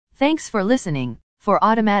Thanks for listening. For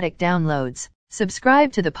automatic downloads,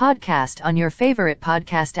 subscribe to the podcast on your favorite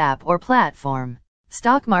podcast app or platform.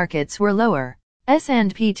 Stock markets were lower.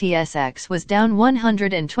 S&P TSX was down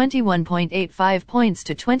 121.85 points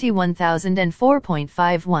to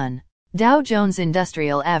 21,004.51. Dow Jones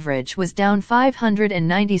Industrial Average was down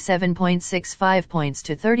 597.65 points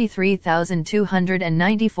to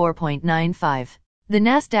 33,294.95. The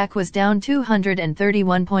Nasdaq was down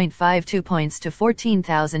 231.52 points to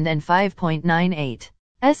 14,005.98.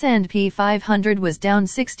 S&P 500 was down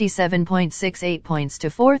 67.68 points to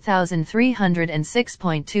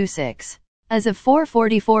 4,306.26. As of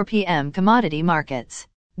 4:44 p.m. commodity markets.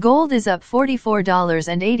 Gold is up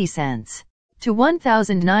 $44.80 to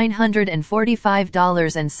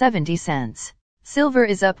 $1,945.70. Silver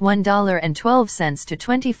is up $1.12 to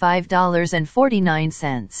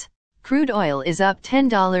 $25.49. Crude oil is up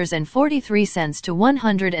 $10.43 to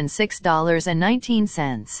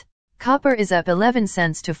 $106.19. Copper is up 11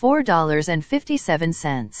 cents to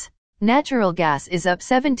 $4.57. Natural gas is up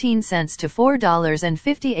 17 cents to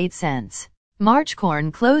 $4.58. March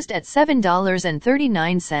corn closed at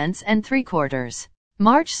 $7.39 and 3/4.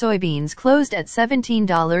 March soybeans closed at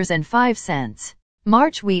 $17.05.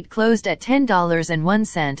 March wheat closed at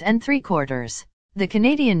 $10.01 and 3/4. The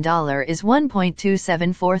Canadian dollar is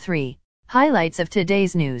 1.2743. Highlights of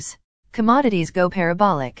today's news. Commodities go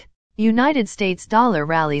parabolic. United States dollar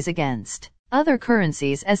rallies against other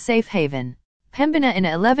currencies as safe haven. Pembina in a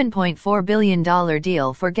 $11.4 billion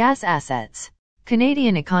deal for gas assets.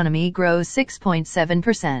 Canadian economy grows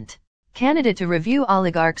 6.7%. Canada to review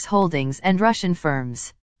oligarchs' holdings and Russian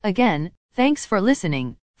firms. Again, thanks for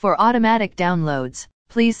listening. For automatic downloads,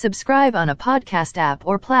 please subscribe on a podcast app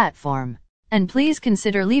or platform. And please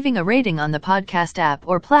consider leaving a rating on the podcast app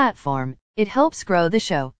or platform. It helps grow the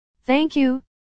show. Thank you.